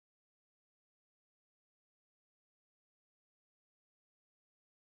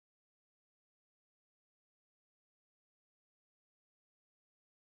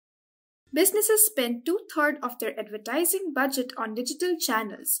Businesses spend two-thirds of their advertising budget on digital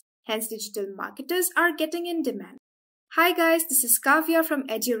channels. Hence, digital marketers are getting in demand. Hi guys, this is Kavya from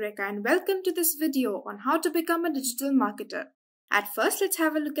Edureka and welcome to this video on how to become a digital marketer. At first, let's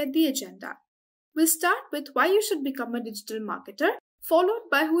have a look at the agenda. We'll start with why you should become a digital marketer, followed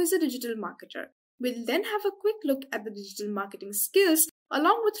by who is a digital marketer. We'll then have a quick look at the digital marketing skills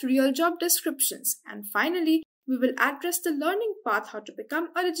along with real job descriptions. And finally, we will address the learning path how to become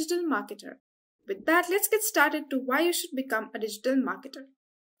a digital marketer. With that, let's get started to why you should become a digital marketer.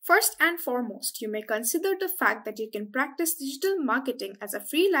 First and foremost, you may consider the fact that you can practice digital marketing as a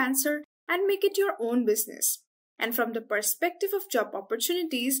freelancer and make it your own business. And from the perspective of job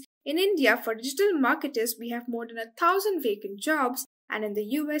opportunities, in India for digital marketers, we have more than 1,000 vacant jobs, and in the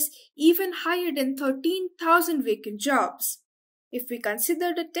US, even higher than 13,000 vacant jobs. If we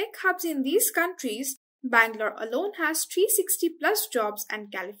consider the tech hubs in these countries, Bangalore alone has 360 plus jobs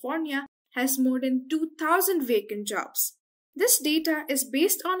and California has more than 2,000 vacant jobs. This data is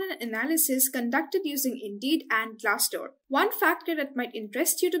based on an analysis conducted using Indeed and Glassdoor. One factor that might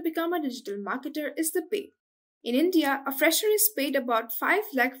interest you to become a digital marketer is the pay. In India, a fresher is paid about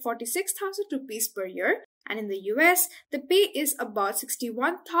 5,46,000 rupees per year, and in the US, the pay is about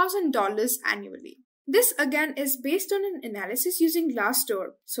 $61,000 annually. This again is based on an analysis using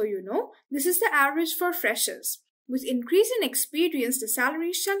Glassdoor, so you know this is the average for freshers. With increase in experience, the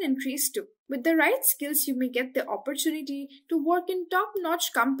salary shall increase too. With the right skills, you may get the opportunity to work in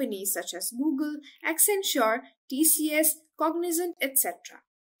top-notch companies such as Google, Accenture, TCS, Cognizant, etc.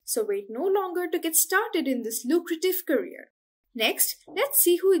 So wait no longer to get started in this lucrative career. Next, let's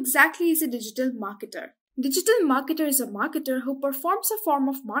see who exactly is a digital marketer. Digital marketer is a marketer who performs a form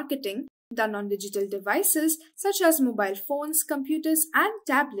of marketing done on digital devices such as mobile phones, computers, and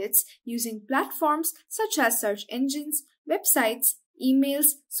tablets using platforms such as search engines, websites, emails,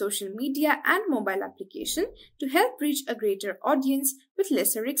 social media, and mobile application to help reach a greater audience with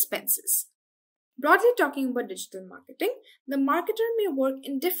lesser expenses. Broadly talking about digital marketing, the marketer may work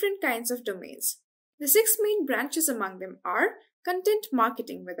in different kinds of domains. The 6 main branches among them are content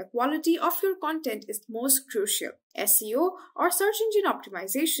marketing, where the quality of your content is most crucial, SEO or search engine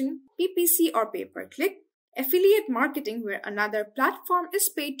optimization, PPC or pay-per-click, affiliate marketing, where another platform is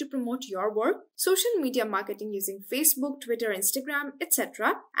paid to promote your work, social media marketing using Facebook, Twitter, Instagram,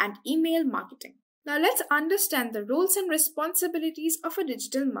 etc., and email marketing. Now let's understand the roles and responsibilities of a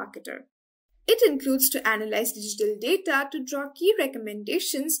digital marketer. It includes to analyze digital data to draw key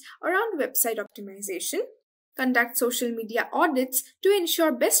recommendations around website optimization, conduct social media audits to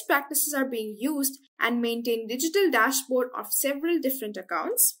ensure best practices are being used and maintain digital dashboard of several different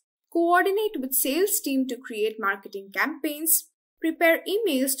accounts, coordinate with sales team to create marketing campaigns, prepare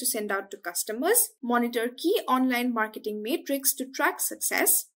emails to send out to customers, monitor key online marketing metrics to track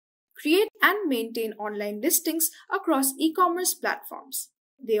success, create and maintain online listings across e-commerce platforms.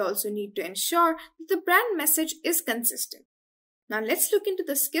 They also need to ensure that the brand message is consistent. Now let's look into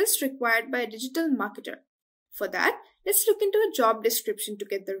the skills required by a digital marketer. For that, let's look into a job description to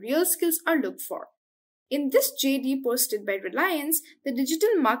get the real skills are looked for. In this JD posted by Reliance, the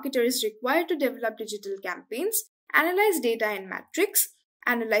digital marketer is required to develop digital campaigns, analyze data and metrics,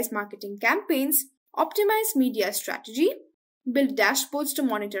 analyze marketing campaigns, optimize media strategy, build dashboards to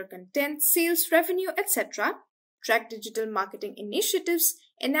monitor content, sales, revenue, etc., track digital marketing initiatives,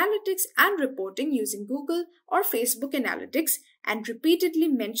 analytics and reporting using Google or Facebook Analytics, and repeatedly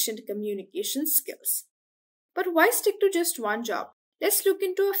mentioned communication skills. But why stick to just one job? Let's look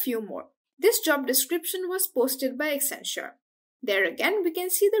into a few more. This job description was posted by Accenture. There again, we can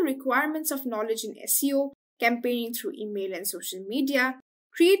see the requirements of knowledge in SEO, campaigning through email and social media,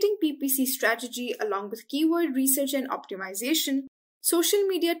 creating PPC strategy along with keyword research and optimization, social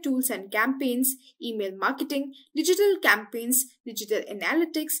media tools and campaigns, email marketing, digital campaigns, digital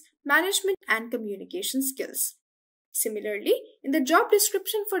analytics, management and communication skills. Similarly, in the job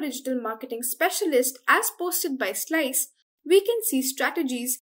description for digital marketing specialist as posted by Slice, we can see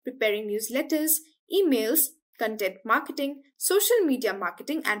strategies, preparing newsletters, emails, content marketing, social media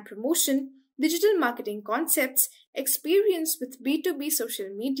marketing and promotion, digital marketing concepts, experience with B2B social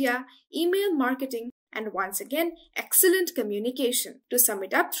media, email marketing, and once again, excellent communication. To sum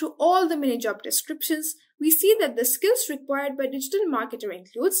it up, through all the many job descriptions, we see that the skills required by digital marketer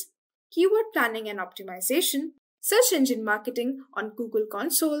includes keyword planning and optimization, search engine marketing on Google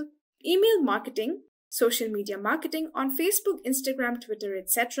Console, email marketing, social media marketing on Facebook, Instagram, Twitter,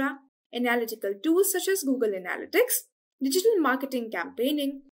 etc., analytical tools such as Google Analytics, digital marketing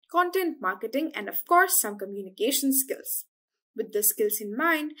campaigning, content marketing, and of course, some communication skills. With the skills in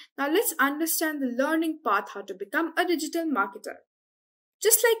mind, now let's understand the learning path how to become a digital marketer.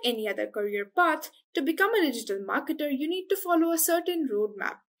 Just like any other career path, to become a digital marketer, you need to follow a certain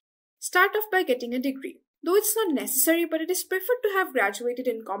roadmap. Start off by getting a degree. Though it's not necessary, but it is preferred to have graduated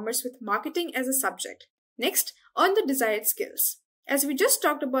in commerce with marketing as a subject. Next, earn the desired skills. As we just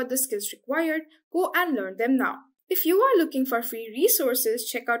talked about the skills required, go and learn them now. If you are looking for free resources,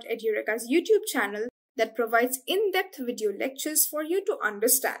 check out Edureka's YouTube channel that provides in-depth video lectures for you to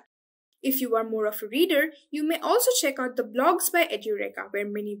understand. If you are more of a reader, you may also check out the blogs by Edureka, where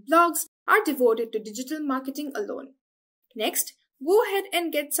many blogs are devoted to digital marketing alone. Next, go ahead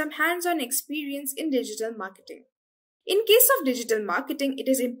and get some hands-on experience in digital marketing. In case of digital marketing, it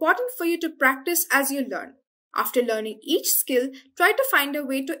is important for you to practice as you learn. After learning each skill, try to find a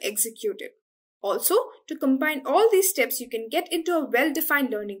way to execute it. Also, to combine all these steps, you can get into a well-defined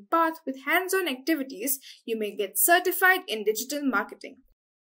learning path with hands-on activities. You may get certified in digital marketing.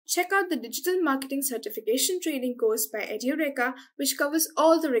 Check out the Digital Marketing Certification Training course by Edureka, which covers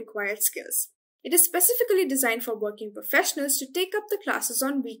all the required skills. It is specifically designed for working professionals to take up the classes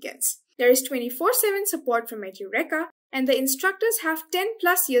on weekends. There is 24/7 support from Edureka, and the instructors have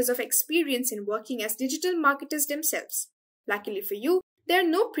 10+ years of experience in working as digital marketers themselves. Luckily for you, there are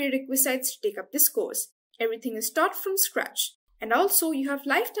no prerequisites to take up this course. Everything is taught from scratch. And also, you have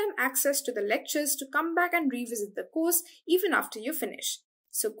lifetime access to the lectures to come back and revisit the course even after you finish.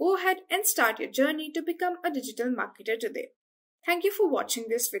 So go ahead and start your journey to become a digital marketer today. Thank you for watching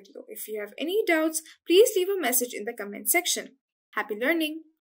this video. If you have any doubts, please leave a message in the comment section. Happy learning!